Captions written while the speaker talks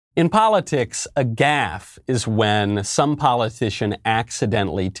In politics, a gaffe is when some politician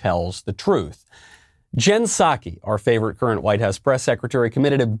accidentally tells the truth. Jen Psaki, our favorite current White House press secretary,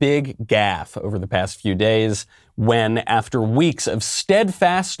 committed a big gaffe over the past few days when, after weeks of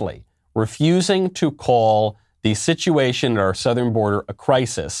steadfastly refusing to call the situation at our southern border a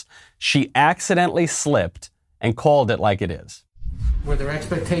crisis, she accidentally slipped and called it like it is. Were there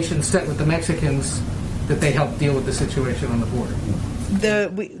expectations set with the Mexicans that they help deal with the situation on the border?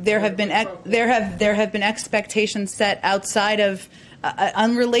 There have been expectations set outside of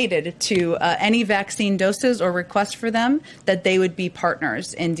unrelated to any vaccine doses or requests for them that they would be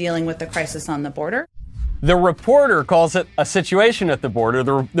partners in dealing with the crisis on the border. The reporter calls it a situation at the border.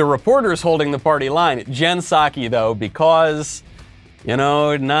 The reporter's holding the party line. Jen Psaki, though, because, she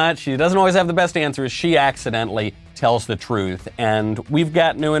doesn't always have the best answers, she accidentally tells the truth. And we've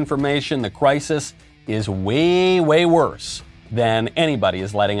got new information. The crisis is way, way worse than anybody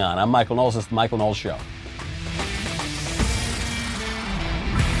is letting on. I'm Michael Knowles. It's the Michael Knowles Show.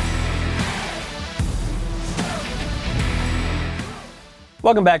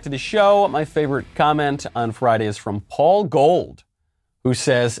 Welcome back to the show. My favorite comment on Friday is from Paul Gold, who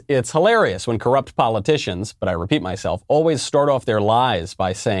says, it's hilarious when corrupt politicians, but I repeat myself, always start off their lies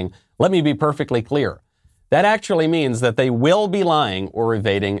by saying, let me be perfectly clear. That actually means that they will be lying or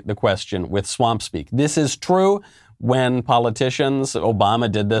evading the question with swamp speak. This is true when politicians,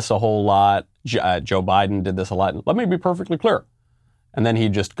 Obama did this a whole lot, Joe Biden did this a lot. Let me be perfectly clear. And then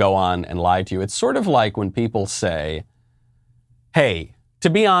he'd just go on and lie to you. It's sort of like when people say, hey,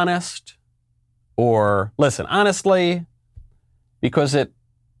 to be honest, or listen, honestly, because it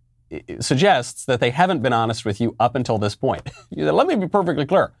suggests that they haven't been honest with you up until this point. Let me be perfectly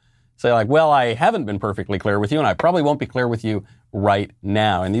clear. Say like, well, I haven't been perfectly clear with you, and I probably won't be clear with you right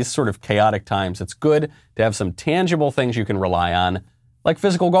now. In these sort of chaotic times, it's good to have some tangible things you can rely on, like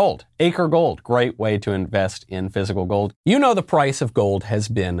physical gold. Acre Gold, great way to invest in physical gold. You know the price of gold has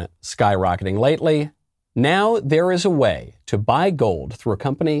been skyrocketing lately. Now there is a way to buy gold through a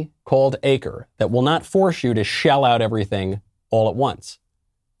company called Acre that will not force you to shell out everything all at once.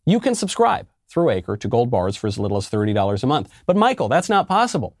 You can subscribe through Acre to gold bars for as little as $30 a month. But Michael, that's not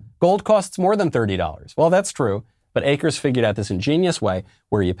possible. Gold costs more than $30. Well, that's true, but Acre's figured out this ingenious way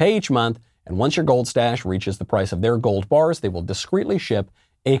where you pay each month, and once your gold stash reaches the price of their gold bars, they will discreetly ship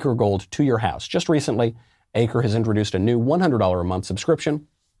Acre Gold to your house. Just recently, Acre has introduced a new $100 a month subscription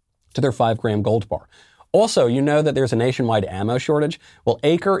to their 5-gram gold bar. Also, you know that there's a nationwide ammo shortage? Well,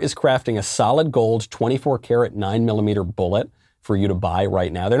 Acre is crafting a solid gold 24-karat 9mm bullet for you to buy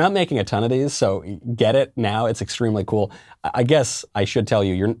right now. They're not making a ton of these, so get it now. It's extremely cool. I guess I should tell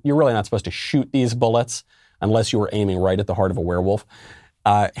you, you're really not supposed to shoot these bullets unless you were aiming right at the heart of a werewolf.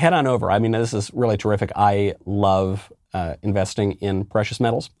 Head on over. I mean, this is really terrific. I love investing in precious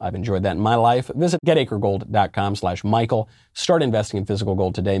metals. I've enjoyed that in my life. Visit getacregold.com/Michael. Start investing in physical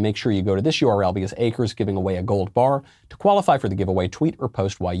gold today. Make sure you go to this URL because Acre is giving away a gold bar. To qualify for the giveaway, tweet or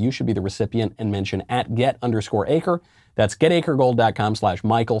post why you should be the recipient and mention @get_Acre. That's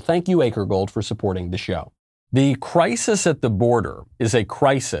getacregold.com/Michael. Thank you, Acre Gold, for supporting the show. The crisis at the border is a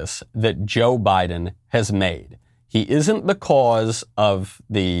crisis that Joe Biden has made. He isn't the cause of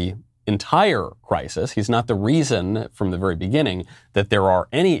the entire crisis. He's not the reason from the very beginning that there are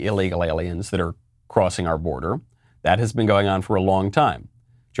any illegal aliens that are crossing our border. That has been going on for a long time.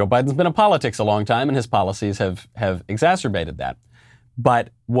 Joe Biden's been in politics a long time, and his policies have exacerbated that. But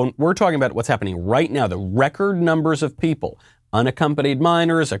when we're talking about what's happening right now, the record numbers of people, unaccompanied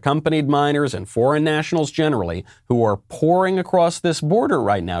minors, accompanied minors, and foreign nationals generally, who are pouring across this border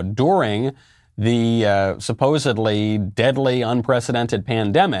right now during the supposedly deadly, unprecedented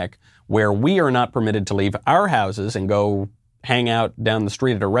pandemic, where we are not permitted to leave our houses and go hang out down the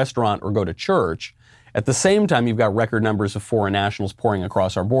street at a restaurant or go to church. At the same time, you've got record numbers of foreign nationals pouring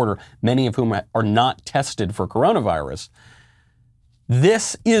across our border, many of whom are not tested for coronavirus.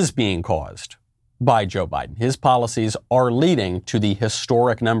 This is being caused by Joe Biden. His policies are leading to the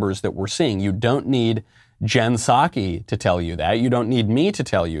historic numbers that we're seeing. You don't need Jen Psaki to tell you that. You don't need me to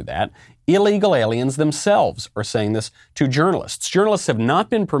tell you that. Illegal aliens themselves are saying this to journalists. Journalists have not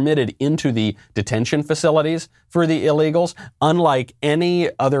been permitted into the detention facilities for the illegals. Unlike any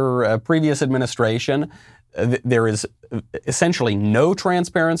other previous administration, there is essentially no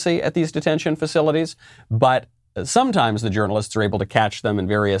transparency at these detention facilities, but sometimes the journalists are able to catch them in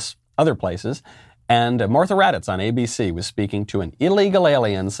various other places. And Martha Raddatz on ABC was speaking to an illegal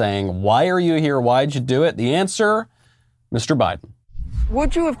alien saying, "Why are you here? Why'd you do it?" The answer, Mr. Biden.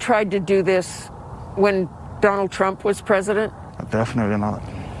 Would you have tried to do this when Donald Trump was president? Definitely not.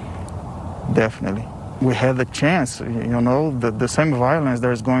 Definitely. we had the chance, the same violence that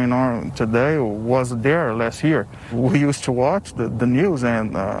is going on today was there last year. We used to watch the news,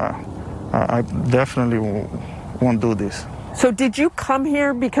 and I definitely won't do this. So did you come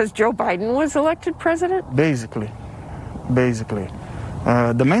here because Joe Biden was elected president? Basically.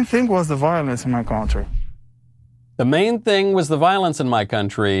 The main thing was the violence in my country. The main thing was the violence in my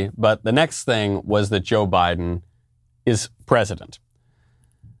country, but the next thing was that Joe Biden is president.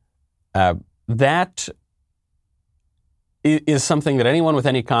 That is something that anyone with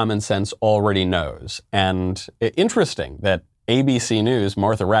any common sense already knows. And interesting that ABC News,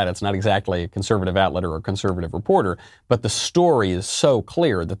 Martha Raddatz, not exactly a conservative outlet or a conservative reporter, but the story is so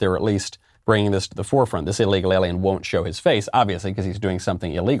clear that they're at least bringing this to the forefront. This illegal alien won't show his face, obviously, because he's doing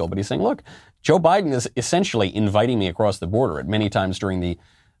something illegal. But he's saying, look, Joe Biden is essentially inviting me across the border. At many times during the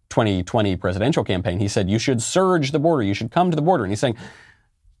 2020 presidential campaign, he said, you should surge the border. You should come to the border. And he's saying,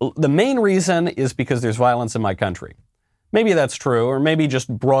 the main reason is because there's violence in my country. Maybe that's true, or maybe just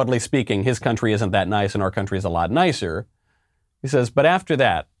broadly speaking, his country isn't that nice and our country is a lot nicer. He says, but after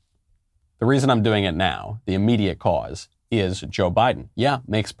that, the reason I'm doing it now, the immediate cause, is Joe Biden. Yeah,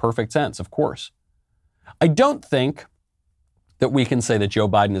 makes perfect sense, of course. I don't think that we can say that Joe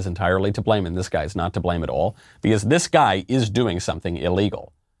Biden is entirely to blame, and this guy's not to blame at all, because this guy is doing something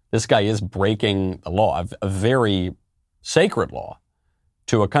illegal. This guy is breaking a law, a very sacred law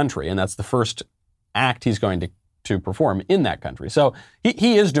to a country, and that's the first act he's going to perform in that country. So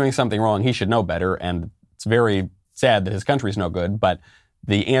he is doing something wrong. He should know better, and it's very sad that his country's no good, but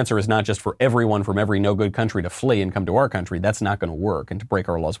the answer is not just for everyone from every no-good country to flee and come to our country. That's not going to work, and to break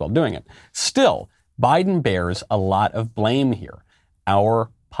our laws while doing it. Still, Biden bears a lot of blame here. Our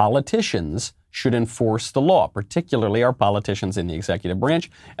politicians should enforce the law, particularly our politicians in the executive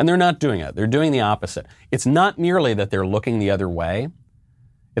branch, and they're not doing it. They're doing the opposite. It's not merely that they're looking the other way.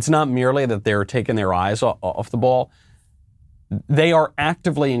 It's not merely that they're taking their eyes off the ball. They are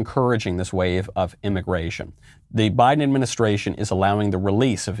actively encouraging this wave of immigration. The Biden administration is allowing the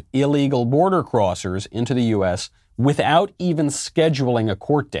release of illegal border crossers into the U.S. without even scheduling a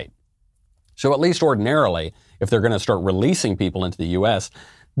court date. So at least ordinarily, if they're going to start releasing people into the U.S.,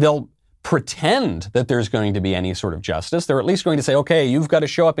 they'll pretend that there's going to be any sort of justice. They're at least going to say, okay, you've got to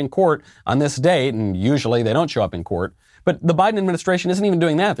show up in court on this date, and usually they don't show up in court. But the Biden administration isn't even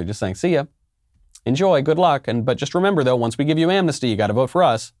doing that. They're just saying, see ya. Enjoy, good luck. But just remember, though, once we give you amnesty, you got to vote for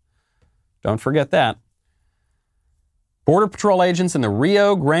us. Don't forget that. Border Patrol agents in the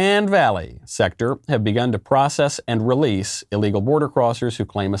Rio Grande Valley sector have begun to process and release illegal border crossers who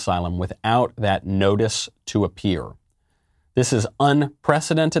claim asylum without that notice to appear. This is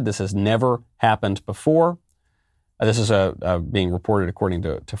unprecedented. This has never happened before. This is being reported according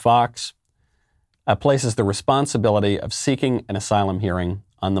to Fox. Places the responsibility of seeking an asylum hearing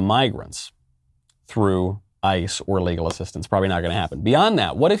on the migrants through ICE or legal assistance. Probably not going to happen. Beyond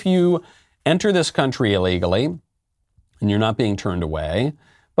that, what if you enter this country illegally and you're not being turned away,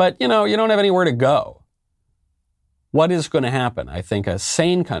 but you don't have anywhere to go? What is going to happen? I think a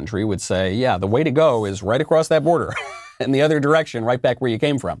sane country would say, yeah, the way to go is right across that border in the other direction, right back where you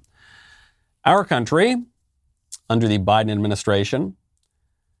came from. Our country, under the Biden administration,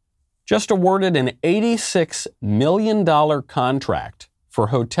 just awarded an $86 million contract for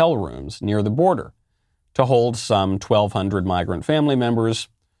hotel rooms near the border to hold some 1,200 migrant family members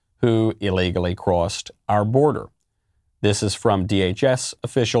who illegally crossed our border. This is from DHS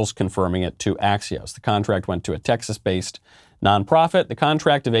officials confirming it to Axios. The contract went to a Texas-based nonprofit. The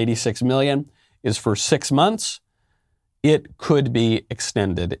contract of $86 million is for 6 months. It could be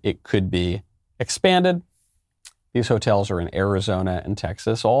extended. It could be expanded. These hotels are in Arizona and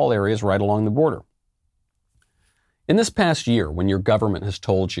Texas, all areas right along the border. In this past year, when your government has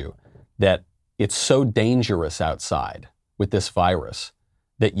told you that it's so dangerous outside with this virus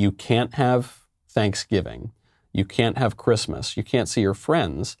that you can't have Thanksgiving, you can't have Christmas, you can't see your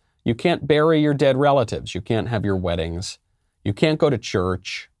friends, you can't bury your dead relatives, you can't have your weddings, you can't go to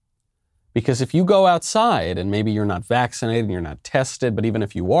church, because if you go outside and maybe you're not vaccinated and you're not tested, but even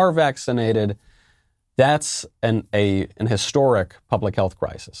if you are vaccinated, that's an historic public health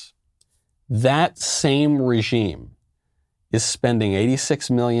crisis. That same regime is spending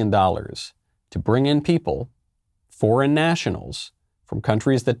 $86 million to bring in people, foreign nationals, from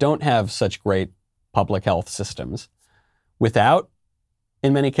countries that don't have such great public health systems, without,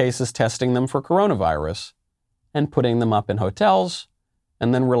 in many cases, testing them for coronavirus, and putting them up in hotels,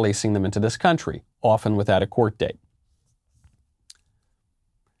 and then releasing them into this country, often without a court date.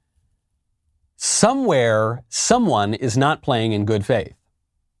 Somewhere, someone is not playing in good faith.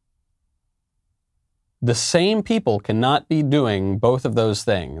 The same people cannot be doing both of those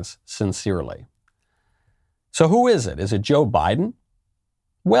things sincerely. So who is it? Is it Joe Biden?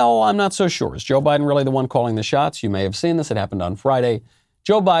 Well, I'm not so sure. Is Joe Biden really the one calling the shots? You may have seen this. It happened on Friday.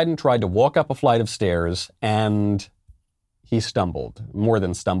 Joe Biden tried to walk up a flight of stairs and he stumbled. More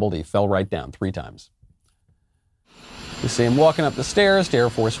than stumbled, he fell right down 3 times. You see him walking up the stairs to Air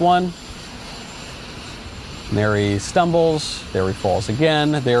Force One. And there he stumbles. There he falls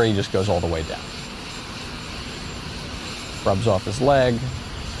again. There he just goes all the way down. Rubs off his leg.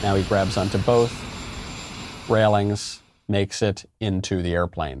 Now he grabs onto both railings, makes it into the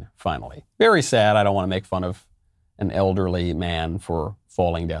airplane, finally. Very sad. I don't want to make fun of an elderly man for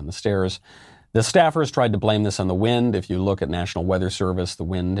falling down the stairs. The staffers tried to blame this on the wind. If you look at National Weather Service, the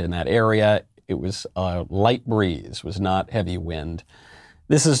wind in that area, it was a light breeze, was not heavy wind.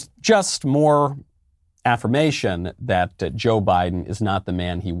 This is just more affirmation that Joe Biden is not the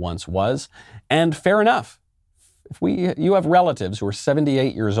man he once was. And fair enough. If you have relatives who are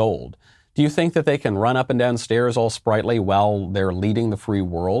 78 years old, do you think that they can run up and down stairs all sprightly while they're leading the free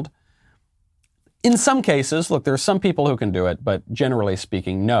world? In some cases, look, there are some people who can do it, but generally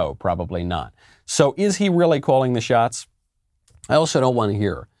speaking, no, probably not. So is he really calling the shots? I also don't want to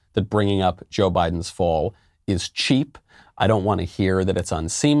hear that bringing up Joe Biden's fall is cheap. I don't want to hear that it's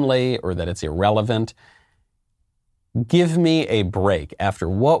unseemly or that it's irrelevant. Give me a break. After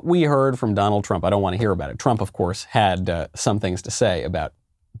what we heard from Donald Trump, I don't want to hear about it. Trump, of course, had some things to say about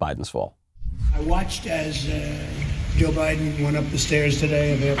Biden's fall. I watched as Joe Biden went up the stairs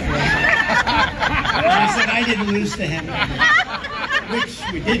today of Air Force One. I said I didn't lose to him, which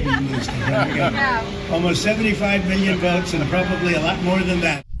we didn't lose to him. We got almost 75 million votes and probably a lot more than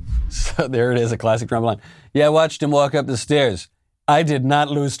that. So there it is, a classic Trump line. Yeah, I watched him walk up the stairs. I did not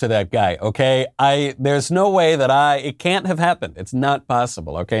lose to that guy, okay? There's no way that it can't have happened. It's not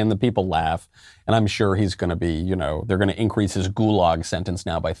possible, okay? And the people laugh. And I'm sure he's going to be, they're going to increase his gulag sentence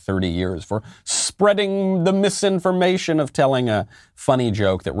now by 30 years for spreading the misinformation of telling a funny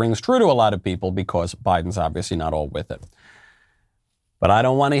joke that rings true to a lot of people because Biden's obviously not all with it. But I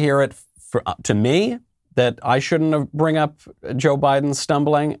don't want to hear it to me that I shouldn't have bring up Joe Biden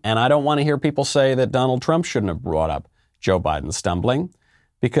stumbling. And I don't want to hear people say that Donald Trump shouldn't have brought up Joe Biden stumbling,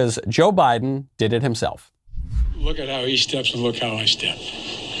 because Joe Biden did it himself. Look at how he steps and look how I step.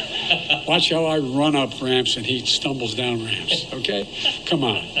 Watch how I run up ramps and he stumbles down ramps, okay? Come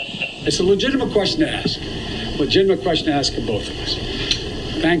on. It's a legitimate question to ask. Legitimate question to ask of both of us.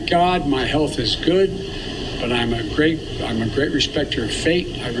 Thank God my health is good, but I'm a great respecter of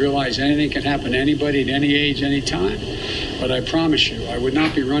fate. I realize anything can happen to anybody at any age, any time. But I promise you, I would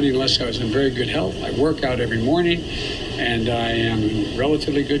not be running unless I was in very good health. I work out every morning, and I am in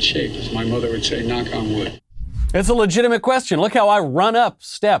relatively good shape, as my mother would say, knock on wood. It's a legitimate question. Look how I run up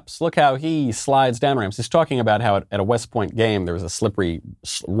steps. Look how he slides down ramps. He's talking about how at a West Point game, there was a slippery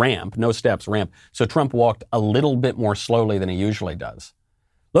ramp, no steps, ramp. So Trump walked a little bit more slowly than he usually does.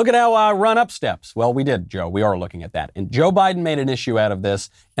 Look at how I run up steps. Well, we did, Joe. We are looking at that. And Joe Biden made an issue out of this,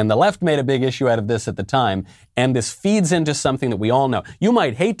 and the left made a big issue out of this at the time, and this feeds into something that we all know. You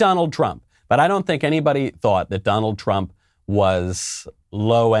might hate Donald Trump, but I don't think anybody thought that Donald Trump was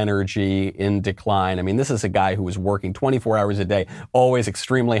low energy, in decline. I mean, this is a guy who was working 24 hours a day, always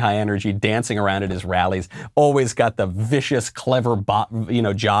extremely high energy, dancing around at his rallies, always got the vicious, clever,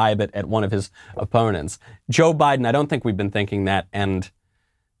 jibe at one of his opponents. Joe Biden, I don't think we've been thinking that, and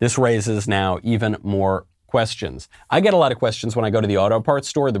this raises now even more questions. I get a lot of questions when I go to the auto parts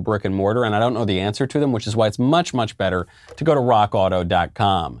store, the brick and mortar, and I don't know the answer to them, which is why it's much, much better to go to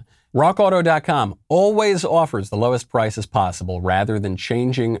rockauto.com. RockAuto.com always offers the lowest prices possible rather than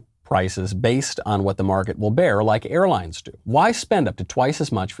changing prices based on what the market will bear, like airlines do. Why spend up to twice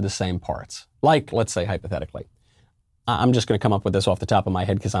as much for the same parts? Like, let's say, hypothetically. I'm just going to come up with this off the top of my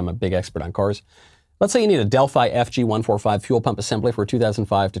head because I'm a big expert on cars. Let's say you need a Delphi FG145 fuel pump assembly for a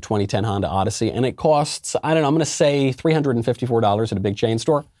 2005 to 2010 Honda Odyssey, and it costs, I'm going to say $354 at a big chain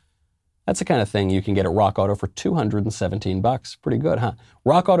store. That's the kind of thing you can get at Rock Auto for $217. Pretty good, huh?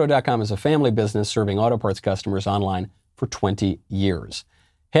 RockAuto.com is a family business serving auto parts customers online for 20 years.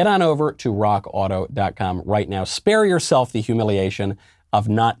 Head on over to RockAuto.com right now. Spare yourself the humiliation of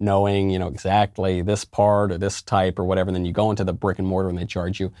not knowing, exactly this part or this type or whatever, and then you go into the brick and mortar and they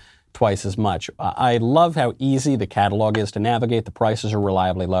charge you twice as much. I love how easy the catalog is to navigate. The prices are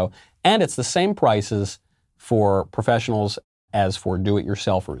reliably low, and it's the same prices for professionals as for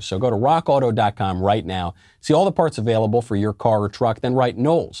do-it-yourselfers. So go to rockauto.com right now. See all the parts available for your car or truck. Then write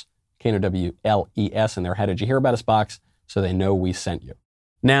Knowles, Knowles, in their How Did You Hear About Us box so they know we sent you.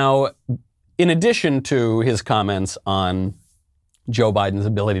 Now, in addition to his comments on Joe Biden's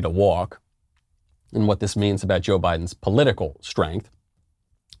ability to walk and what this means about Joe Biden's political strength,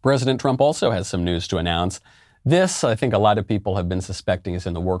 President Trump also has some news to announce This, I think a lot of people have been suspecting, is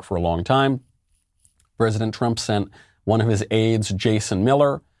in the work for a long time. President Trump sent one of his aides, Jason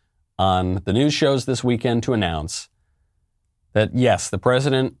Miller, on the news shows this weekend to announce that, yes, the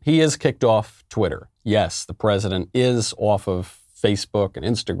president, he is kicked off Twitter. Yes, the president is off of Facebook and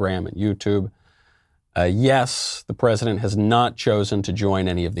Instagram and YouTube. Yes, the president has not chosen to join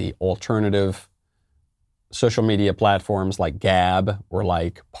any of the alternative social media platforms like Gab or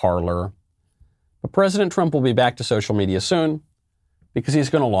like Parler. But President Trump will be back to social media soon because he's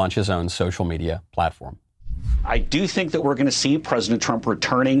going to launch his own social media platform. I do think that we're going to see President Trump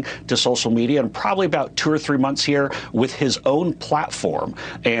returning to social media in probably about 2 or 3 months here with his own platform.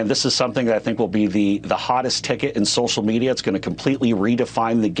 And this is something that I think will be the hottest ticket in social media. It's going to completely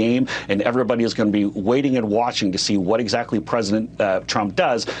redefine the game, and everybody is going to be waiting and watching to see what exactly President Trump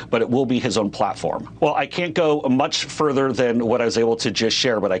does, but it will be his own platform. Well, I can't go much further than what I was able to just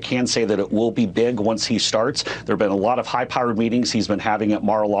share, but I can say that it will be big once he starts. There have been a lot of high-powered meetings he's been having at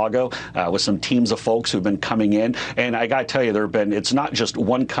Mar-a-Lago with some teams of folks who've been coming in. And I got to tell you, it's not just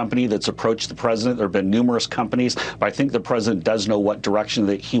one company that's approached the president. There have been numerous companies, but I think the president does know what direction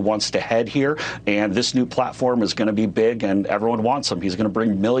that he wants to head here. And this new platform is going to be big, and everyone wants him. He's going to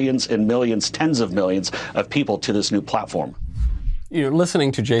bring millions and millions, tens of millions of people to this new platform. You know,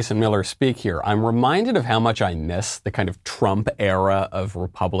 listening to Jason Miller speak here, I'm reminded of how much I miss the kind of Trump era of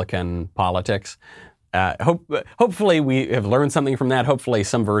Republican politics. Hopefully we have learned something from that. Hopefully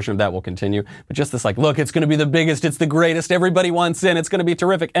some version of that will continue. But just this look, it's going to be the biggest, it's the greatest, everybody wants in, it's going to be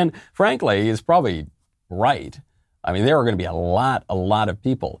terrific. And frankly, he's probably right. I mean, there are going to be a lot of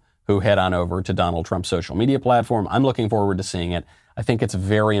people who head on over to Donald Trump's social media platform. I'm looking forward to seeing it. I think it's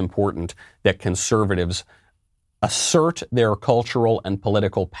very important that conservatives assert their cultural and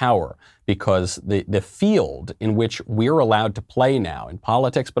political power, because the field in which we're allowed to play now in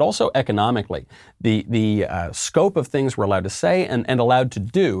politics, but also economically, the scope of things we're allowed to say and allowed to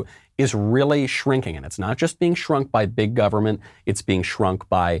do is really shrinking. And it's not just being shrunk by big government, it's being shrunk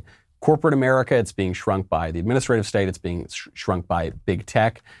by corporate America, it's being shrunk by the administrative state, it's being shrunk by big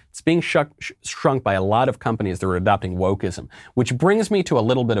tech, it's being shrunk by a lot of companies that are adopting wokeism, which brings me to a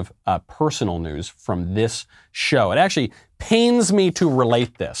little bit of personal news from this show. It actually pains me to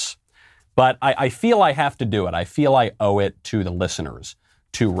relate this, but I feel I have to do it. I feel I owe it to the listeners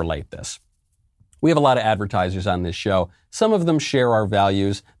to relate this. We have a lot of advertisers on this show. Some of them share our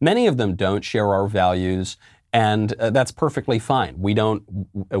values. Many of them don't share our values. And that's perfectly fine. We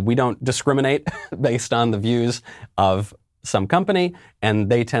don't discriminate based on the views of some company, and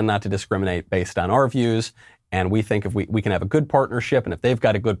they tend not to discriminate based on our views. And we think if we can have a good partnership, and if they've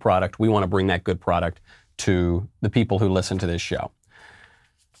got a good product, we want to bring that good product to the people who listen to this show.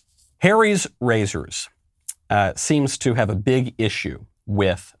 Harry's Razors seems to have a big issue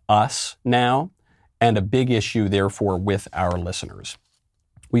with us now, and a big issue, therefore, with our listeners.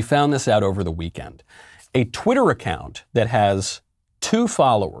 We found this out over the weekend. A Twitter account that has 2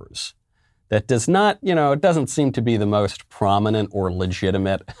 followers that does not, it doesn't seem to be the most prominent or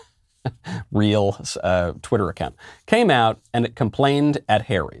legitimate real Twitter account, came out and it complained at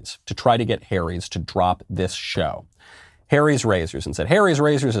Harry's to try to get Harry's to drop this show. Harry's Razors, and said, Harry's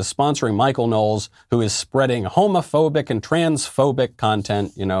Razors is sponsoring Michael Knowles, who is spreading homophobic and transphobic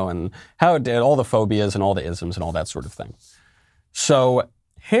content, and how it did all the phobias and all the isms and all that sort of thing. So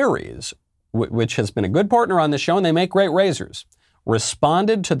Harry's, which has been a good partner on this show, and they make great razors,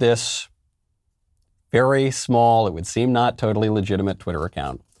 responded to this very small, it would seem not totally legitimate Twitter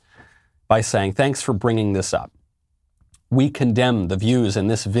account by saying, thanks for bringing this up. We condemn the views in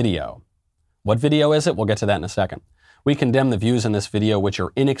this video. What video is it? We'll get to that in a second. We condemn the views in this video which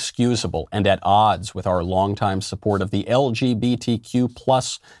are inexcusable and at odds with our longtime support of the LGBTQ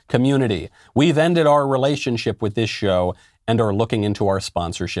plus community. We've ended our relationship with this show and are looking into our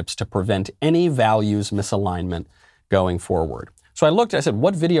sponsorships to prevent any values misalignment going forward. So I said,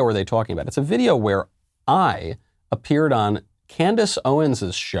 what video are they talking about? It's a video where I appeared on Candace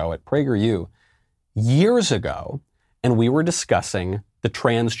Owens' show at PragerU years ago, and we were discussing the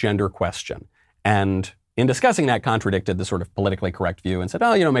transgender question. And in discussing that, contradicted the sort of politically correct view and said,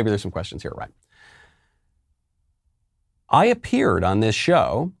 maybe there's some questions here, right? I appeared on this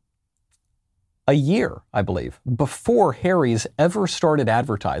show a year, I believe, before Harry's ever started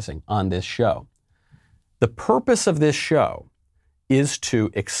advertising on this show. The purpose of this show is to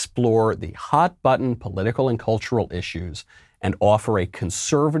explore the hot-button political and cultural issues and offer a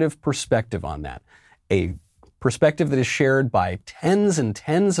conservative perspective on that, a perspective that is shared by tens and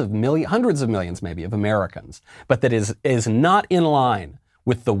tens of millions, hundreds of millions maybe, of Americans, but that is not in line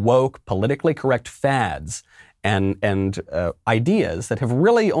with the woke, politically correct fads and ideas that have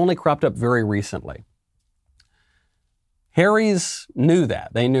really only cropped up very recently. Harry's knew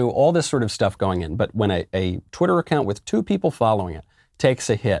that. They knew all this sort of stuff going in. But when a Twitter account with 2 people following it takes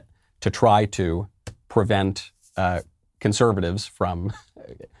a hit to try to prevent conservatives from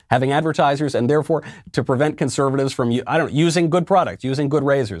having advertisers, and therefore to prevent conservatives from, using good products, using good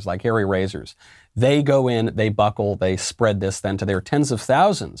razors like Harry razors, they go in, they buckle, they spread this then to their tens of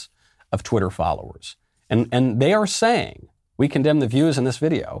thousands of Twitter followers. And they are saying, we condemn the views in this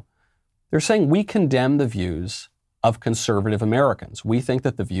video. They're saying we condemn the views of conservative Americans. We think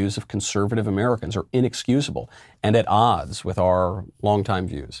that the views of conservative Americans are inexcusable and at odds with our longtime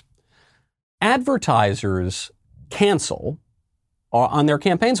views. Advertisers cancel on their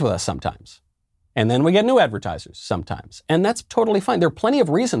campaigns with us sometimes. And then we get new advertisers sometimes. And that's totally fine. There are plenty of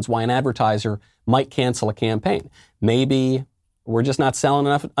reasons why an advertiser might cancel a campaign. Maybe we're just not selling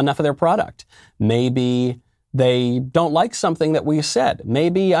enough of their product. Maybe they don't like something that we said.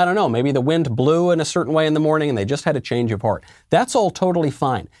 Maybe, I don't know, maybe the wind blew in a certain way in the morning and they just had a change of heart. That's all totally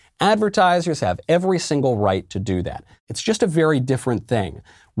fine. Advertisers have every single right to do that. It's just a very different thing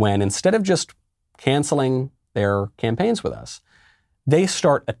when instead of just canceling their campaigns with us, they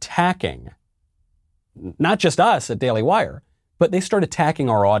start attacking not just us at Daily Wire, but they start attacking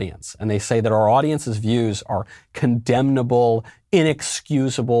our audience. And they say that our audience's views are condemnable,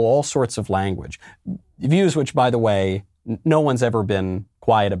 inexcusable, all sorts of language. Views which, by the way, no one's ever been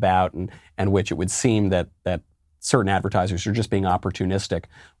quiet about, and which it would seem that certain advertisers are just being opportunistic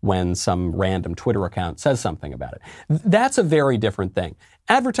when some random Twitter account says something about it. That's a very different thing.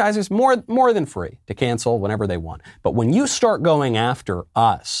 Advertisers more than free to cancel whenever they want. But when you start going after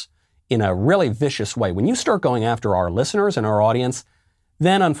us in a really vicious way, when you start going after our listeners and our audience,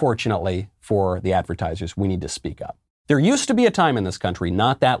 then unfortunately for the advertisers, we need to speak up. There used to be a time in this country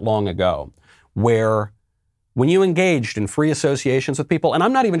not that long ago where when you engaged in free associations with people, and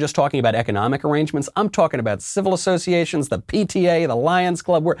I'm not even just talking about economic arrangements, I'm talking about civil associations, the PTA, the Lions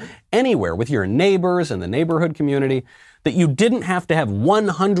Club, anywhere with your neighbors and the neighborhood community, that you didn't have to have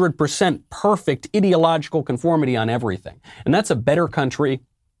 100% perfect ideological conformity on everything. And that's a better country.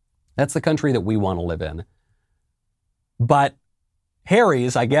 That's the country that we want to live in. But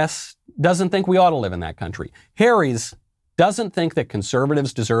Harry's, I guess, doesn't think we ought to live in that country. Harry's doesn't think that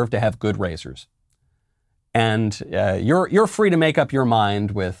conservatives deserve to have good razors. And you're free to make up your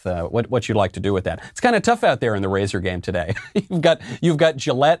mind with what you'd like to do with that. It's kind of tough out there in the razor game today. You've got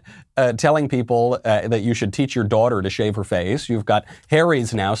Gillette telling people that you should teach your daughter to shave her face. You've got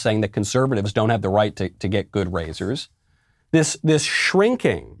Harry's now saying that conservatives don't have the right to get good razors. This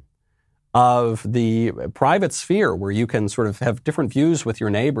shrinking of the private sphere where you can sort of have different views with your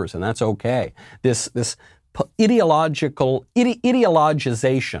neighbors, and that's okay. This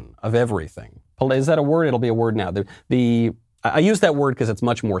ideologization of everything. Is that a word? It'll be a word now. I use that word because it's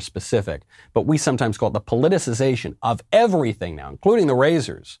much more specific, but we sometimes call it the politicization of everything now, including the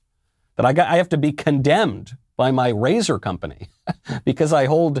razors. That I have to be condemned by my razor company because I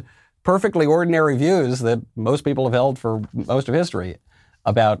hold perfectly ordinary views that most people have held for most of history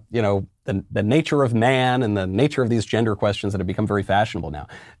about, the nature of man and the nature of these gender questions that have become very fashionable now.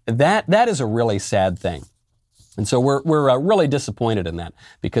 That is a really sad thing. And so we're really disappointed in that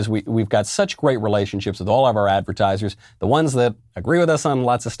because we've got such great relationships with all of our advertisers, the ones that agree with us on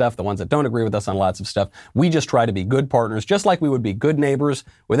lots of stuff, the ones that don't agree with us on lots of stuff. We just try to be good partners, just like we would be good neighbors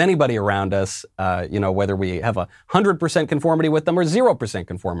with anybody around us, whether we have 100% conformity with them or 0%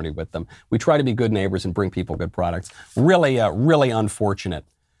 conformity with them. We try to be good neighbors and bring people good products. Really unfortunate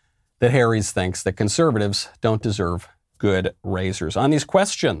that Harry's thinks that conservatives don't deserve good razors. On these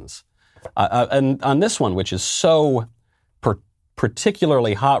questions, and on this one, which is so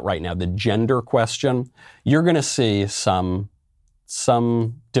particularly hot right now, the gender question, you're going to see some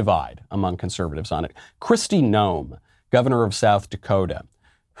divide among conservatives on it. Kristi Noem, governor of South Dakota,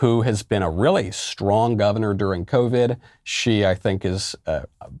 who has been a really strong governor during COVID. She, I think, is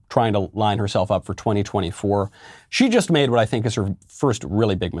trying to line herself up for 2024. She just made what I think is her first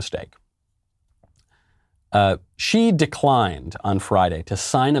really big mistake. She declined on Friday to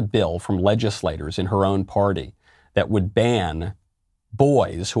sign a bill from legislators in her own party that would ban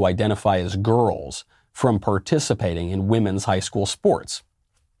boys who identify as girls from participating in women's high school sports.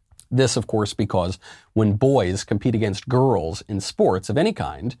 This, of course, because when boys compete against girls in sports of any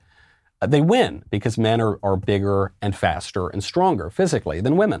kind, they win because men are bigger and faster and stronger physically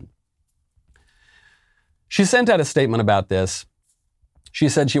than women. She sent out a statement about this. She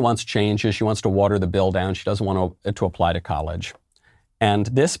said she wants changes. She wants to water the bill down. She doesn't want it to apply to college. And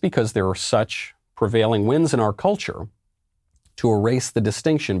this because there are such prevailing winds in our culture to erase the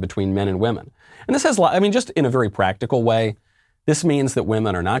distinction between men and women. And this has, just in a very practical way, this means that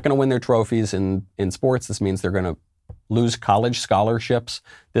women are not going to win their trophies in sports. This means they're going to lose college scholarships.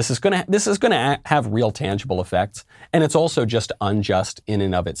 This is going to have real tangible effects. And it's also just unjust in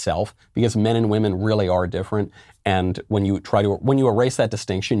and of itself because men and women really are different. And when you erase that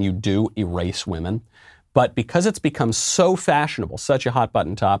distinction, you do erase women. But because it's become so fashionable, such a hot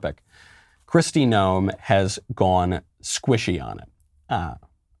button topic, Kristi Noem has gone squishy on it.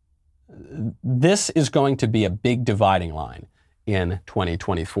 This is going to be a big dividing line in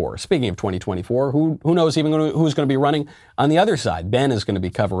 2024. Speaking of 2024, who knows even who's going to be running on the other side? Ben is going to be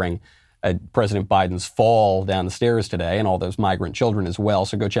covering President Biden's fall down the stairs today and all those migrant children as well,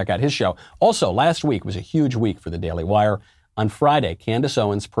 so go check out his show. Also, last week was a huge week for the Daily Wire. On Friday, Candace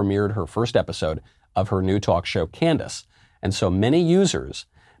Owens premiered her first episode of her new talk show, Candace. And so many users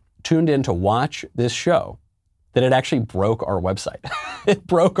tuned in to watch this show that it actually broke our website. It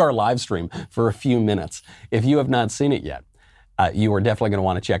broke our live stream for a few minutes. If you have not seen it yet, you are definitely going to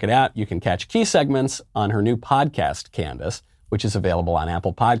want to check it out. You can catch key segments on her new podcast, Candace, which is available on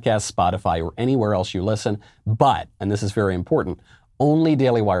Apple Podcasts, Spotify, or anywhere else you listen. But, and this is very important, only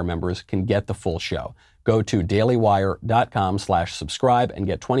Daily Wire members can get the full show. Go to dailywire.com/subscribe and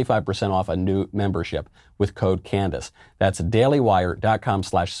get 25% off a new membership with code Candace. That's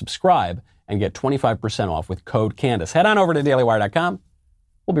dailywire.com/subscribe and get 25% off with code Candace. Head on over to dailywire.com.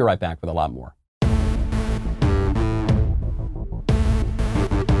 We'll be right back with a lot more.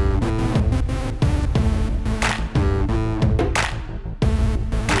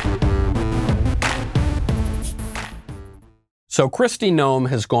 So Kristi Noem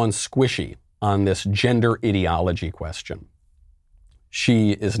has gone squishy on this gender ideology question.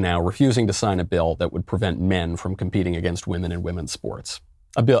 She is now refusing to sign a bill that would prevent men from competing against women in women's sports.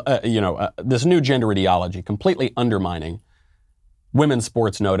 A bill, this new gender ideology completely undermining women's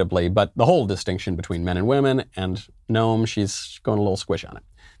sports notably, but the whole distinction between men and women. And Noem, she's going a little squish on it.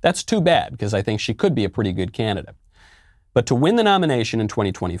 That's too bad because I think she could be a pretty good candidate. But to win the nomination in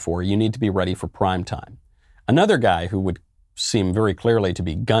 2024, you need to be ready for prime time. Another guy who would seem very clearly to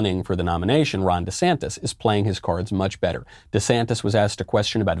be gunning for the nomination, Ron DeSantis, is playing his cards much better. DeSantis was asked a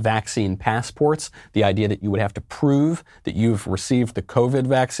question about vaccine passports, the idea that you would have to prove that you've received the COVID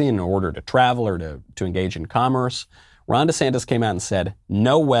vaccine in order to travel or to engage in commerce. Ron DeSantis came out and said,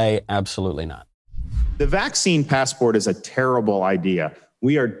 no way, absolutely not. The vaccine passport is a terrible idea.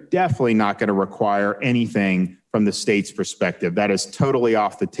 We are definitely not going to require anything from the state's perspective. That is totally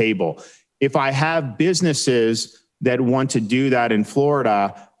off the table. If I have businesses that want to do that in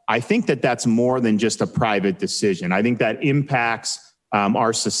Florida, I think that that's more than just a private decision. I think that impacts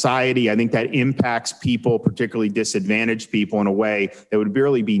our society. I think that impacts people, particularly disadvantaged people, in a way that would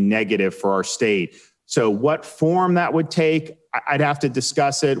really be negative for our state. So what form that would take, I'd have to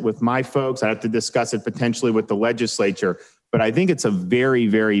discuss it with my folks. I'd have to discuss it potentially with the legislature. But I think it's a very,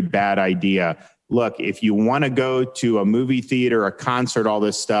 very bad idea. Look, if you want to go to a movie theater, a concert, all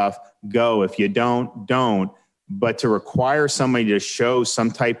this stuff, go. If you don't, don't. But to require somebody to show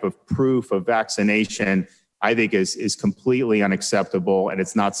some type of proof of vaccination, I think is completely unacceptable. And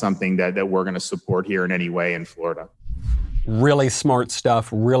it's not something that we're going to support here in any way in Florida. Really smart stuff,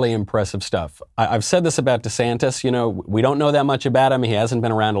 really impressive stuff. I've said this about DeSantis. We don't know that much about him. He hasn't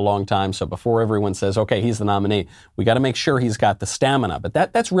been around a long time. So before everyone says, okay, he's the nominee, we got to make sure he's got the stamina. But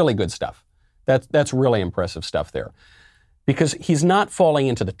that's really good stuff. That's really impressive stuff there. Because he's not falling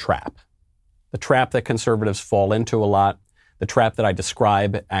into the trap that conservatives fall into a lot, the trap that I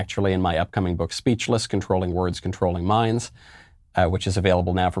describe actually in my upcoming book, Speechless, Controlling Words, Controlling Minds, which is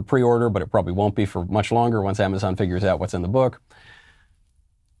available now for pre-order, but it probably won't be for much longer once Amazon figures out what's in the book.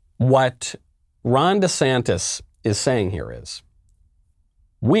 What Ron DeSantis is saying here is,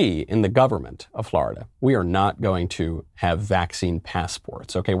 we in the government of Florida, we are not going to have vaccine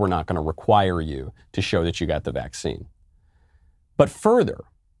passports. Okay, we're not going to require you to show that you got the vaccine. But further,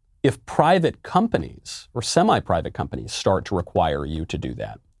 if private companies or semi-private companies start to require you to do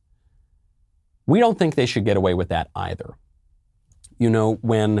that, we don't think they should get away with that either.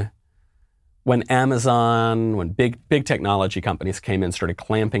 When Amazon, when big technology companies came in, started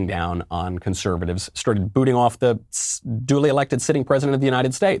clamping down on conservatives, started booting off the duly elected sitting president of the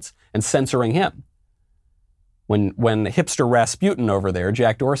United States and censoring him. When hipster Rasputin over there,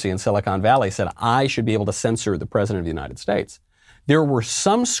 Jack Dorsey in Silicon Valley, said, I should be able to censor the president of the United States, there were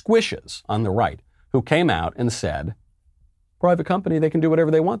some squishes on the right who came out and said, private company, they can do whatever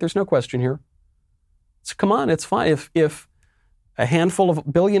they want. There's no question here. So come on, it's fine. If a handful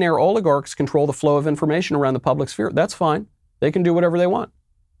of billionaire oligarchs control the flow of information around the public sphere, that's fine. They can do whatever they want.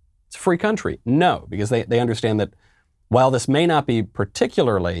 It's a free country. No, because they understand that while this may not be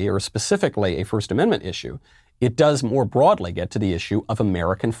particularly or specifically a First Amendment issue, it does more broadly get to the issue of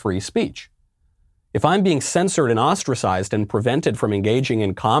American free speech. if I'm being censored and ostracized and prevented from engaging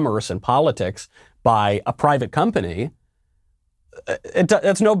in commerce and politics by a private company,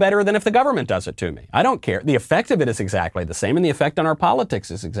 it's no better than if the government does it to me. I don't care. The effect of it is exactly the same, and the effect on our politics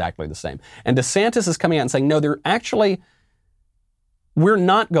is exactly the same. And DeSantis is coming out and saying, no, we're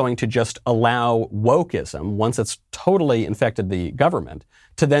not going to just allow wokeism, once it's totally infected the government,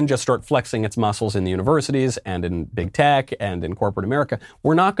 to then just start flexing its muscles in the universities and in big tech and in corporate America.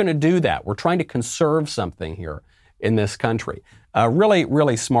 We're not going to do that. We're trying to conserve something here in this country. Really,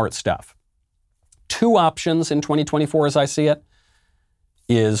 really smart stuff. Two options in 2024, as I see it,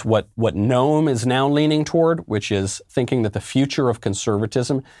 is what Noem is now leaning toward, which is thinking that the future of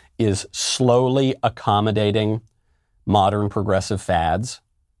conservatism is slowly accommodating modern progressive fads,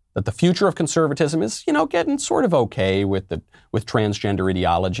 that the future of conservatism is, getting sort of okay with transgender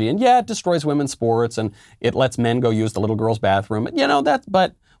ideology. And yeah, it destroys women's sports and it lets men go use the little girl's bathroom.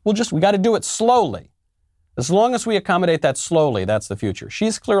 But we got to do it slowly. As long as we accommodate that slowly, that's the future.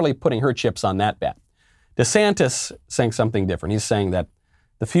 She's clearly putting her chips on that bet. DeSantis saying something different. He's saying that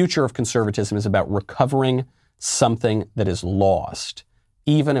the future of conservatism is about recovering something that is lost,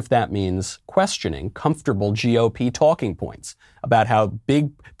 even if that means questioning comfortable GOP talking points about how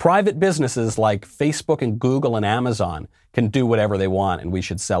big private businesses like Facebook and Google and Amazon can do whatever they want and we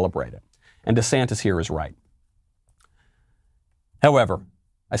should celebrate it. And DeSantis here is right. However,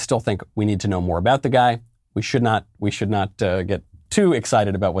 I still think we need to know more about the guy. We should not get too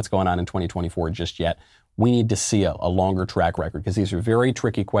excited about what's going on in 2024 just yet. We need to see a longer track record because these are very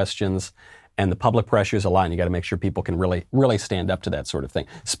tricky questions and the public pressure is a lot and you got to make sure people can really, really stand up to that sort of thing.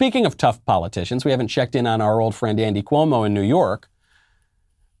 Speaking of tough politicians, we haven't checked in on our old friend Andy Cuomo in New York.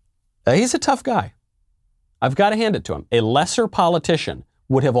 He's a tough guy. I've got to hand it to him. A lesser politician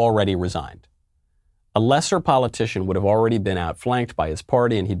would have already resigned. A lesser politician would have already been outflanked by his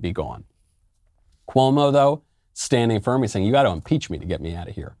party and he'd be gone. Cuomo, though, standing firm, he's saying, you got to impeach me to get me out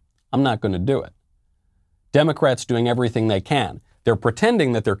of here. I'm not going to do it. Democrats doing everything they can. They're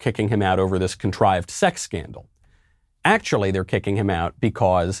pretending that they're kicking him out over this contrived sex scandal. Actually, they're kicking him out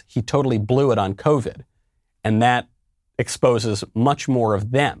because he totally blew it on COVID. And that exposes much more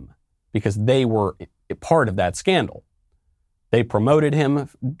of them because they were part of that scandal. They promoted him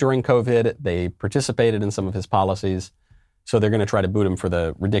during COVID. They participated in some of his policies. So they're going to try to boot him for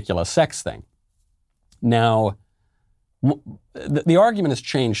the ridiculous sex thing. Now, the argument has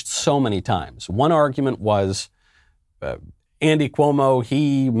changed so many times. One argument was Andy Cuomo,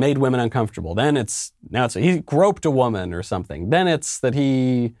 he made women uncomfortable. Then it's he groped a woman or something. Then it's that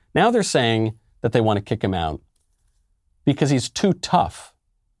now they're saying that they want to kick him out because he's too tough,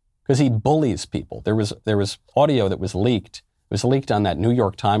 because he bullies people. There was audio that was leaked. It was leaked on that New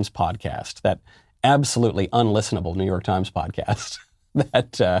York Times podcast, that absolutely unlistenable New York Times podcast.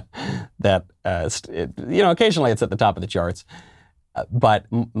 Occasionally it's at the top of the charts. But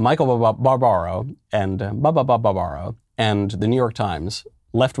Michael Barbaro and Barbaro and the New York Times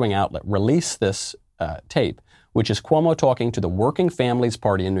left-wing outlet released this tape, which is Cuomo talking to the Working Families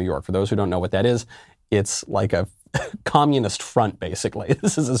Party in New York. For those who don't know what that is, it's like a communist front, basically.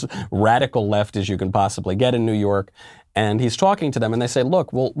 This is as radical left as you can possibly get in New York. And he's talking to them and they say,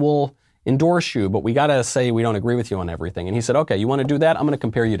 look, we'll endorse you, but we got to say we don't agree with you on everything. And he said, okay, you want to do that? I'm going to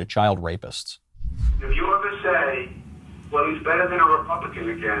compare you to child rapists. If you ever say, well, he's better than a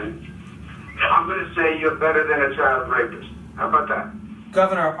Republican again, I'm going to say you're better than a child rapist. How about that?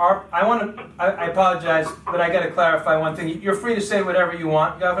 Governor, I apologize, but I got to clarify one thing. You're free to say whatever you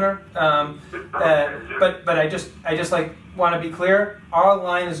want, Governor. But I just want to be clear. Our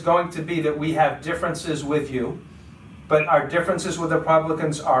line is going to be that we have differences with you, but our differences with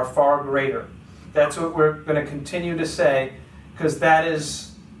Republicans are far greater. That's what we're going to continue to say, because that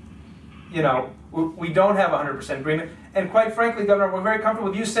is, we don't have 100% agreement. And quite frankly, Governor, we're very comfortable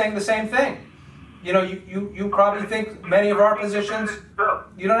with you saying the same thing. You probably think many of our positions,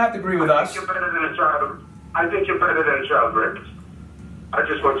 you don't have to agree with us. I think you're better than a child rapist. I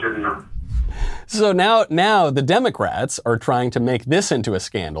just want you to know. So now the Democrats are trying to make this into a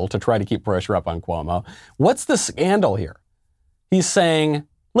scandal to try to keep pressure up on Cuomo. What's the scandal here? He's saying,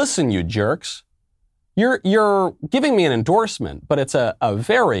 listen, you jerks, you're giving me an endorsement, but it's a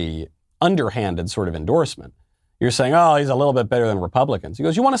very underhanded sort of endorsement. You're saying, oh, he's a little bit better than Republicans. He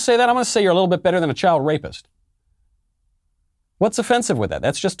goes, you want to say that? I'm going to say you're a little bit better than a child rapist. What's offensive with that?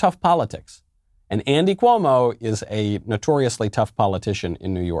 That's just tough politics. And Andy Cuomo is a notoriously tough politician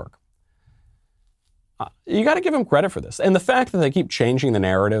in New York. You got to give him credit for this. And the fact that they keep changing the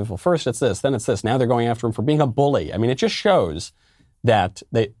narrative, well, first it's this, then it's this. Now they're going after him for being a bully. I mean, it just shows that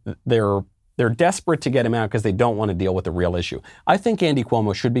they're desperate to get him out because they don't want to deal with the real issue. I think Andy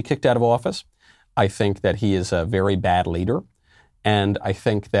Cuomo should be kicked out of office. I think that he is a very bad leader, and I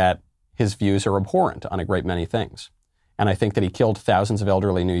think that his views are abhorrent on a great many things. And I think that he killed thousands of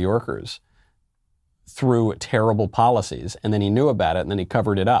elderly New Yorkers through terrible policies, and then he knew about it, and then he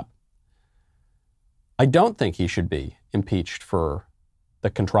covered it up. I don't think he should be impeached for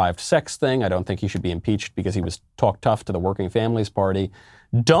the contrived sex thing. I don't think he should be impeached because he was talked tough to the Working Families Party.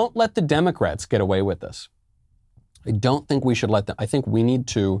 Don't let the Democrats get away with this. I don't think we should let them. I think we need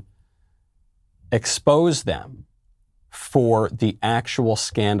to expose them for the actual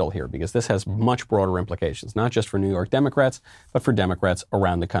scandal here, because this has much broader implications, not just for New York Democrats, but for Democrats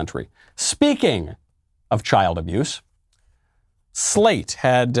around the country. Speaking of child abuse, Slate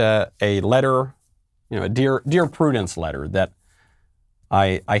had a letter, a Dear Prudence letter that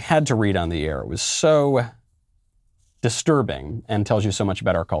I had to read on the air. It was so disturbing and tells you so much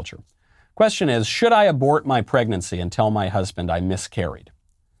about our culture. Question is, should I abort my pregnancy and tell my husband I miscarried?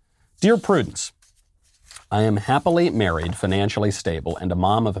 Dear Prudence, I am happily married, financially stable, and a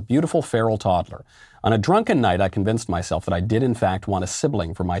mom of a beautiful feral toddler. On a drunken night, I convinced myself that I did in fact want a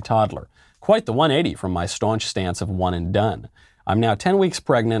sibling for my toddler. Quite the 180 from my staunch stance of one and done. I'm now 10 weeks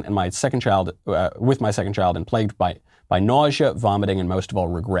pregnant and with my second child and plagued by nausea, vomiting, and most of all,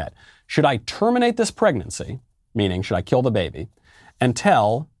 regret. Should I terminate this pregnancy, meaning should I kill the baby, and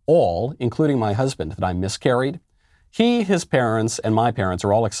tell all, including my husband, that I miscarried? He, his parents, and my parents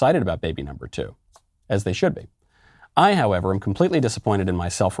are all excited about baby number 2. As they should be. I, however, am completely disappointed in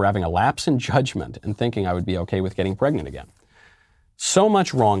myself for having a lapse in judgment and thinking I would be okay with getting pregnant again. So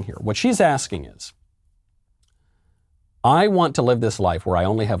much wrong here. What she's asking is, I want to live this life where I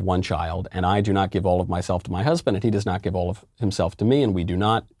only have one child and I do not give all of myself to my husband and he does not give all of himself to me, and we do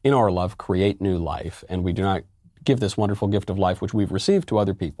not, in our love, create new life, and we do not give this wonderful gift of life which we've received to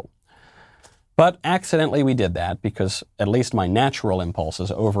other people. But accidentally we did that because at least my natural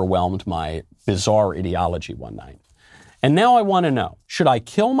impulses overwhelmed my bizarre ideology one night. And now I want to know, should I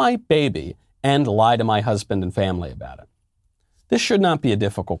kill my baby and lie to my husband and family about it? This should not be a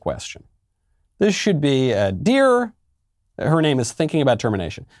difficult question. This should be, dear, her name is Thinking About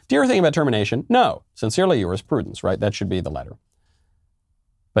Termination. Dear Thinking About Termination, no. Sincerely yours, Prudence, right? That should be the letter.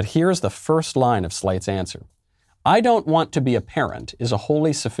 But here's the first line of Slate's answer. I don't want to be a parent is a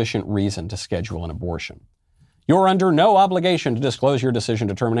wholly sufficient reason to schedule an abortion. You're under no obligation to disclose your decision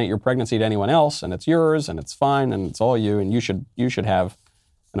to terminate your pregnancy to anyone else, and it's yours, and it's fine, and it's all you, and you should have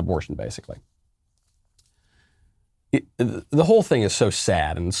an abortion, basically. The whole thing is so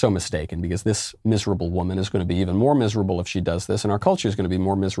sad and so mistaken, because this miserable woman is going to be even more miserable if she does this, and our culture is going to be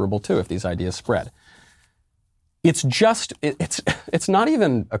more miserable too if these ideas spread. It's not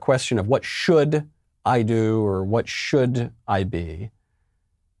even a question of what should I do or what should I be.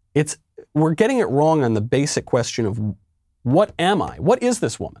 We're getting it wrong on the basic question of what am I? What is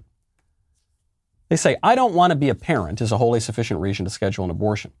this woman? They say, I don't want to be a parent is a wholly sufficient reason to schedule an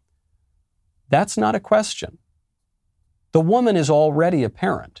abortion. That's not a question. The woman is already a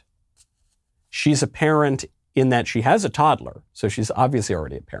parent. She's a parent in that she has a toddler, so she's obviously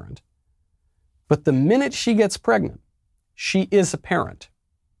already a parent. But the minute she gets pregnant, she is a parent.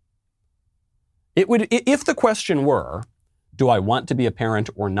 If the question were, do I want to be a parent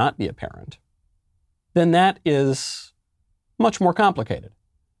or not be a parent, then that is much more complicated.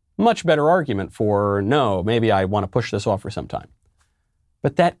 Much better argument for, no, maybe I want to push this off for some time.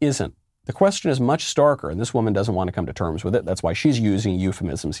 But that isn't. The question is much starker, and this woman doesn't want to come to terms with it. That's why she's using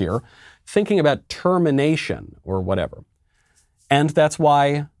euphemisms here, thinking about termination or whatever. And that's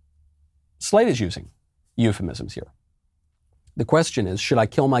why Slate is using euphemisms here. The question is, should I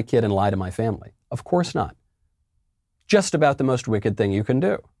kill my kid and lie to my family? Of course not. Just about the most wicked thing you can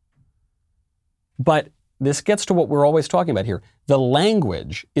do. But this gets to what we're always talking about here. The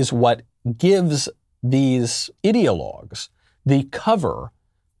language is what gives these ideologues the cover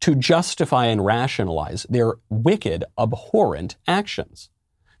to justify and rationalize their wicked, abhorrent actions.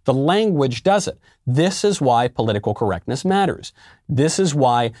 The language does it. This is why political correctness matters. This is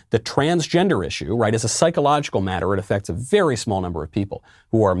why the transgender issue, right, is a psychological matter. It affects a very small number of people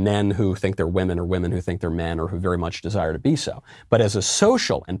who are men who think they're women or women who think they're men or who very much desire to be so. But as a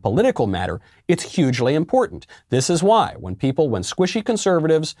social and political matter, it's hugely important. This is why when squishy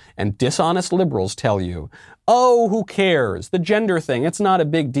conservatives and dishonest liberals tell you, oh, who cares? The gender thing, it's not a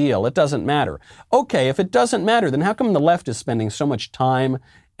big deal. It doesn't matter. Okay, if it doesn't matter, then how come the left is spending so much time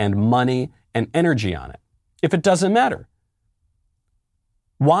and money and energy on it if it doesn't matter?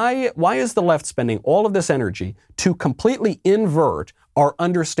 Why is the left spending all of this energy to completely invert our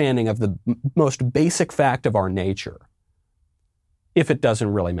understanding of the most basic fact of our nature if it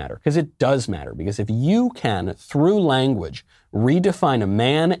doesn't really matter? Because it does matter. Because if you can, through language, redefine a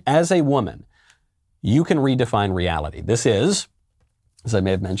man as a woman, you can redefine reality. This is, as I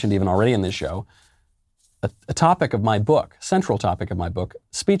may have mentioned even already in this show, a topic of my book, central topic of my book,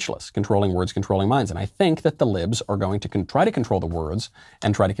 Speechless, Controlling Words, Controlling Minds. And I think that the libs are going to try to control the words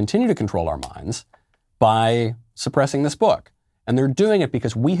and try to continue to control our minds by suppressing this book. And they're doing it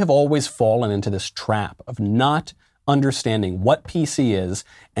because we have always fallen into this trap of not understanding what PC is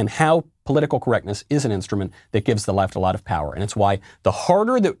and how political correctness is an instrument that gives the left a lot of power. And it's why the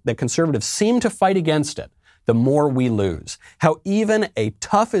harder that conservatives seem to fight against it, the more we lose. How even a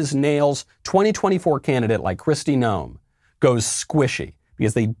tough-as-nails 2024 candidate like Kristi Noem goes squishy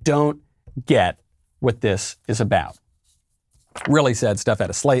because they don't get what this is about. Really sad stuff out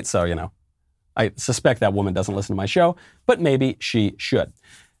of Slate, so, I suspect that woman doesn't listen to my show, but maybe she should.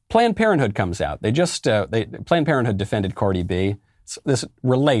 Planned Parenthood comes out. Planned Parenthood defended Cardi B. This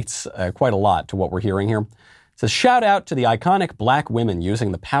relates quite a lot to what we're hearing here. It says, shout out to the iconic black women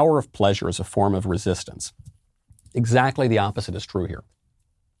using the power of pleasure as a form of resistance. Exactly the opposite is true here.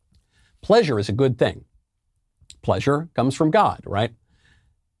 Pleasure is a good thing. Pleasure comes from God, right?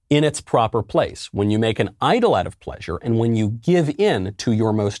 In its proper place. When you make an idol out of pleasure and when you give in to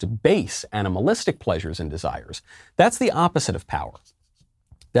your most base animalistic pleasures and desires, that's the opposite of power.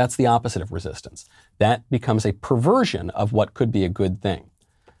 That's the opposite of resistance. That becomes a perversion of what could be a good thing.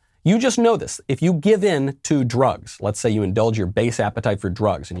 You just know this. If you give in to drugs, let's say you indulge your base appetite for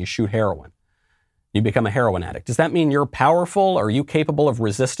drugs and you shoot heroin, you become a heroin addict. Does that mean you're powerful? Are you capable of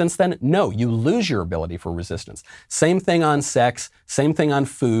resistance then? No, you lose your ability for resistance. Same thing on sex, same thing on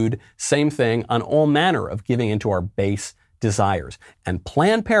food, same thing on all manner of giving into our base desires. And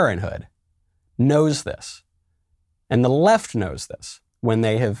Planned Parenthood knows this. And the left knows this when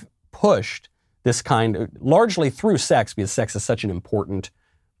they have pushed this largely through sex, because sex is such an important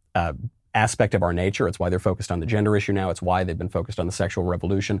aspect of our nature. It's why they're focused on the gender issue now. It's why they've been focused on the sexual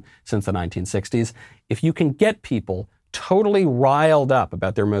revolution since the 1960s. If you can get people totally riled up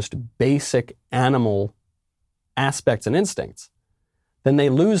about their most basic animal aspects and instincts, then they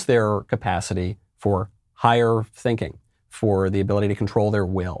lose their capacity for higher thinking, for the ability to control their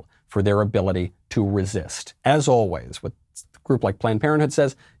will, for their ability to resist. As always, what a group like Planned Parenthood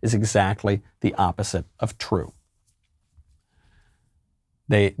says is exactly the opposite of true.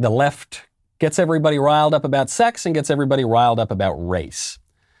 The left gets everybody riled up about sex and gets everybody riled up about race.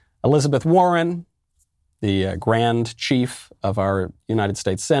 Elizabeth Warren, the Grand Chief of our United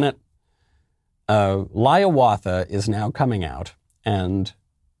States Senate, Hiawatha is now coming out and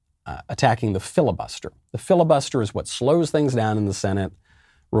attacking the filibuster. The filibuster is what slows things down in the Senate,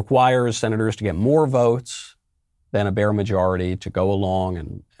 requires senators to get more votes than a bare majority to go along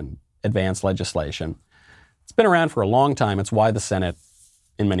and advance legislation. It's been around for a long time. It's why the Senate,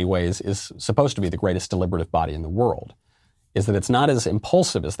 in many ways, is supposed to be the greatest deliberative body in the world, is that it's not as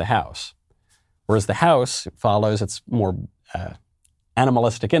impulsive as the House. Whereas the House follows its more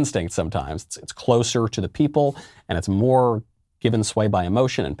animalistic instinct sometimes. It's closer to the people, and it's more given sway by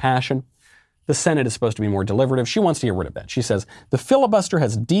emotion and passion. The Senate is supposed to be more deliberative. She wants to get rid of that. She says, the filibuster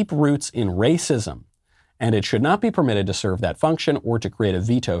has deep roots in racism, and it should not be permitted to serve that function or to create a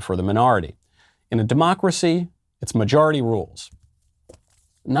veto for the minority. In a democracy, it's majority rules.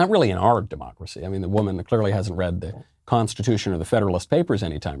 Not really in our democracy. I mean, the woman clearly hasn't read the Constitution or the Federalist Papers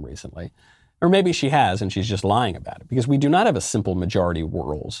anytime recently. Or maybe she has and she's just lying about it, because we do not have a simple majority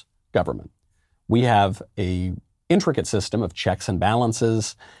rules government. We have an intricate system of checks and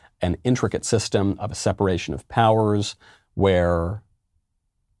balances, an intricate system of a separation of powers where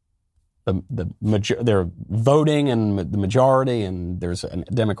they're voting in the majority, and there's a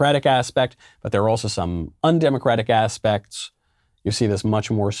democratic aspect, but there are also some undemocratic aspects. You see this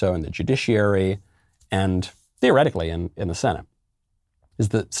much more so in the judiciary and theoretically in the Senate, is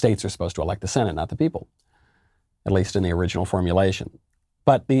the states are supposed to elect the Senate, not the people, at least in the original formulation.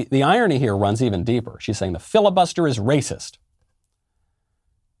 But the irony here runs even deeper. She's saying the filibuster is racist.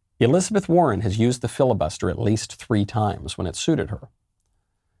 Elizabeth Warren has used the filibuster at least 3 times when it suited her.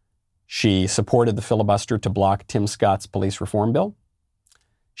 She supported the filibuster to block Tim Scott's police reform bill.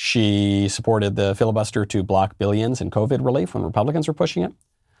 She supported the filibuster to block billions in COVID relief when Republicans were pushing it.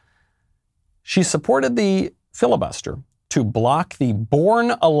 She supported the filibuster to block the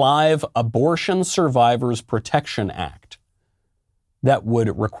Born Alive Abortion Survivors Protection Act that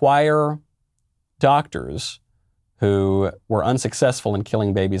would require doctors who were unsuccessful in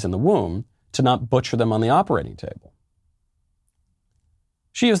killing babies in the womb to not butcher them on the operating table.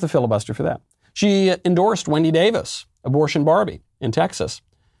 She used the filibuster for that. She endorsed Wendy Davis, Abortion Barbie, in Texas,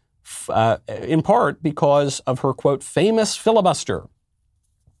 in part because of her, quote, famous filibuster.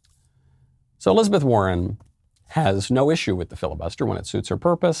 So Elizabeth Warren has no issue with the filibuster when it suits her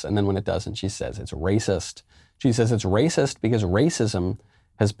purpose, and then when it doesn't, she says it's racist. She says it's racist because racism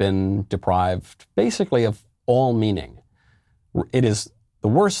has been deprived basically of all meaning. It is the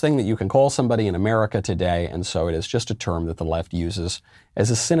worst thing that you can call somebody in America today, and so it is just a term that the left uses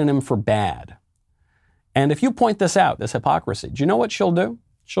as a synonym for bad. And if you point this out, this hypocrisy, do you know what she'll do?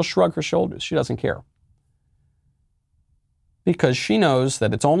 She'll shrug her shoulders. She doesn't care. Because she knows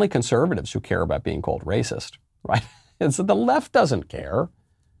that it's only conservatives who care about being called racist, right? And so the left doesn't care.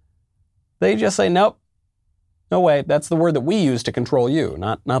 They just say, nope, no way. That's the word that we use to control you,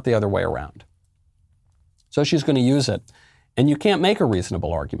 not the other way around. So she's going to use it. And you can't make a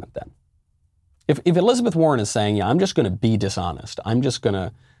reasonable argument then. If Elizabeth Warren is saying, yeah, I'm just going to be dishonest. I'm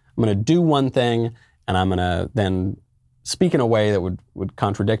going to do one thing and I'm going to then speak in a way that would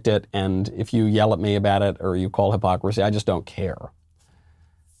contradict it. And if you yell at me about it or you call hypocrisy, I just don't care.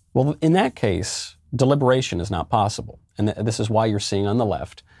 Well, in that case, deliberation is not possible. And this is why you're seeing on the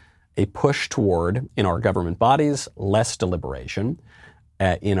left a push toward, in our government bodies, less deliberation.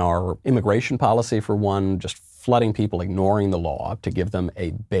 In our immigration policy, for one, just flooding people, ignoring the law to give them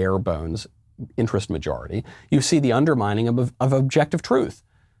a bare bones interest majority. You see the undermining of objective truth.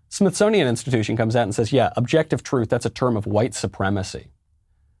 Smithsonian Institution comes out and says, yeah, objective truth, that's a term of white supremacy.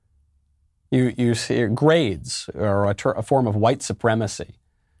 You see grades are a form of white supremacy.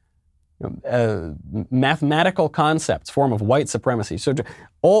 Mathematical concepts, form of white supremacy. So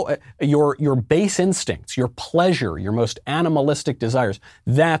all your base instincts, your pleasure, your most animalistic desires,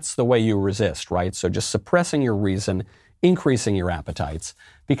 that's the way you resist, right? So just suppressing your reason, increasing your appetites,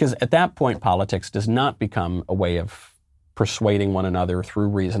 because at that point, politics does not become a way of persuading one another through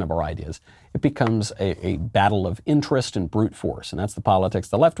reason of our ideas. It becomes a battle of interest and brute force, and that's the politics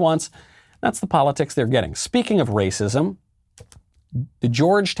the left wants. That's the politics they're getting. Speaking of racism, the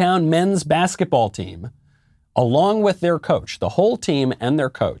Georgetown men's basketball team, along with their coach, the whole team and their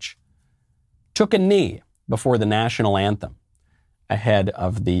coach, took a knee before the national anthem ahead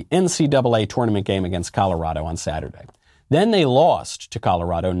of the NCAA tournament game against Colorado on Saturday. Then they lost to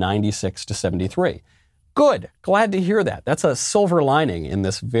Colorado 96-73. Good. Glad to hear that. That's a silver lining in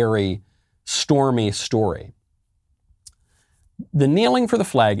this very stormy story. The kneeling for the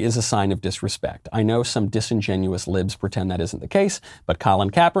flag is a sign of disrespect. I know some disingenuous libs pretend that isn't the case, but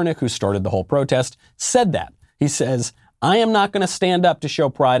Colin Kaepernick, who started the whole protest, said that. He says, I am not going to stand up to show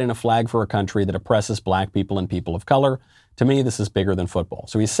pride in a flag for a country that oppresses black people and people of color. To me, this is bigger than football.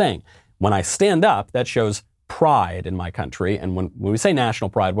 So he's saying, when I stand up, that shows pride in my country. And when we say national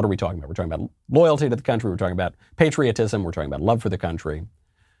pride, what are we talking about? We're talking about loyalty to the country. We're talking about patriotism. We're talking about love for the country.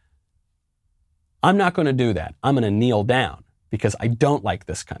 I'm not going to do that. I'm going to kneel down, because I don't like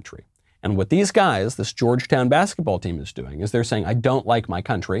this country. And what these guys, this Georgetown basketball team is doing is they're saying, I don't like my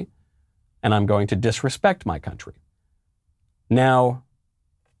country, and I'm going to disrespect my country. Now,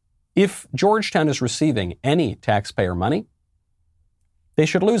 if Georgetown is receiving any taxpayer money, they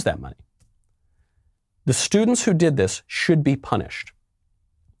should lose that money. The students who did this should be punished.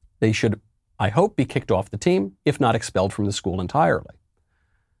 They should, I hope, be kicked off the team, if not expelled from the school entirely.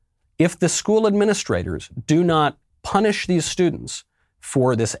 If the school administrators do not punish these students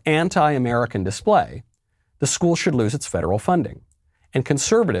for this anti-American display, the school should lose its federal funding. And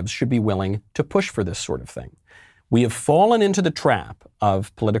conservatives should be willing to push for this sort of thing. We have fallen into the trap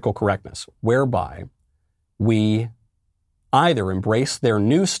of political correctness, whereby we either embrace their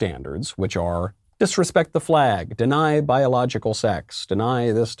new standards, which are disrespect the flag, deny biological sex,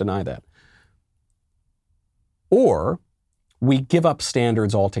 deny this, deny that, or we give up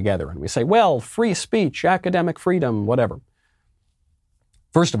standards altogether and we say, well, free speech, academic freedom, whatever.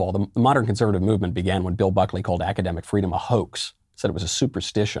 First of all, the modern conservative movement began when Bill Buckley called academic freedom a hoax, said it was a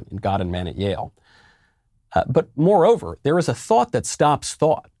superstition in God and Man at Yale. But moreover, there is a thought that stops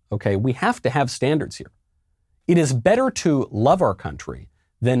thought, okay? We have to have standards here. It is better to love our country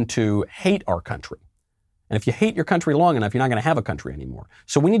than to hate our country. And if you hate your country long enough, you're not going to have a country anymore.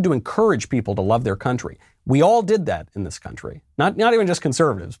 So we need to encourage people to love their country. We all did that in this country. Not even just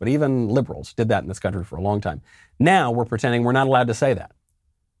conservatives, but even liberals did that in this country for a long time. Now we're pretending we're not allowed to say that.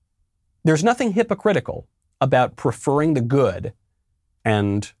 There's nothing hypocritical about preferring the good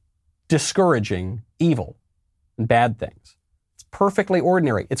and discouraging evil and bad things. It's perfectly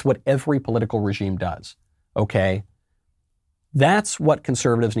ordinary. It's what every political regime does, okay? That's what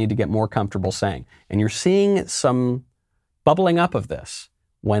conservatives need to get more comfortable saying. And you're seeing some bubbling up of this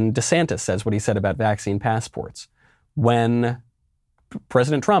when DeSantis says what he said about vaccine passports, when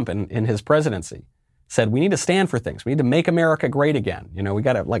President Trump in his presidency said we need to stand for things. We need to make America great again. You know, we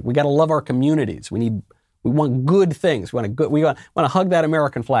got to love our communities. We want good things. We want to hug that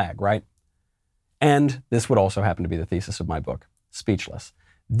American flag, right? And this would also happen to be the thesis of my book, Speechless.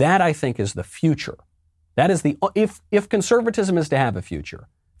 That, I think, is the future. That is if conservatism is to have a future,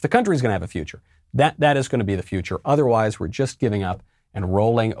 if the country is going to have a future, that is going to be the future. Otherwise, we're just giving up and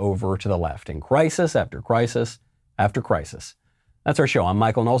rolling over to the left in crisis after crisis after crisis. That's our show. I'm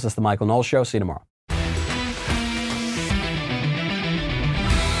Michael Knowles. This is The Michael Knowles Show. See you tomorrow.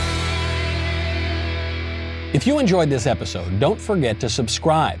 If you enjoyed this episode, don't forget to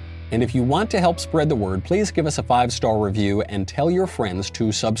subscribe. And if you want to help spread the word, please give us a 5-star review and tell your friends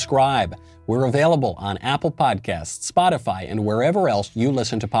to subscribe. We're available on Apple Podcasts, Spotify, and wherever else you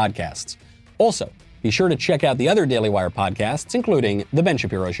listen to podcasts. Also, be sure to check out the other Daily Wire podcasts, including The Ben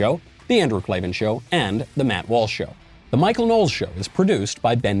Shapiro Show, The Andrew Klavan Show, and The Matt Walsh Show. The Michael Knowles Show is produced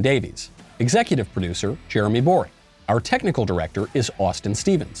by Ben Davies. Executive producer, Jeremy Boring. Our technical director is Austin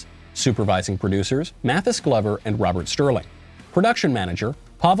Stevens. Supervising producers, Mathis Glover and Robert Sterling. Production manager,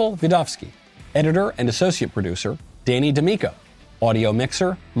 Pavel Vidovsky. Editor and associate producer, Danny D'Amico. Audio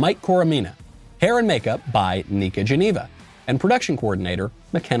mixer, Mike Coromina. Hair and makeup by Nika Geneva. And production coordinator,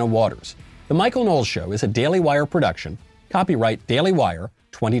 McKenna Waters. The Michael Knowles Show is a Daily Wire production. Copyright Daily Wire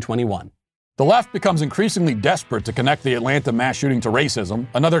 2021. The left becomes increasingly desperate to connect the Atlanta mass shooting to racism.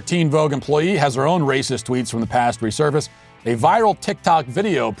 Another Teen Vogue employee has her own racist tweets from the past resurface. A viral TikTok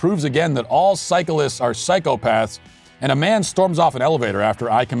video proves again that all cyclists are psychopaths. And a man storms off an elevator after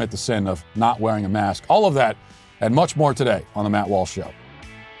I commit the sin of not wearing a mask. All of that and much more today on The Matt Walsh Show.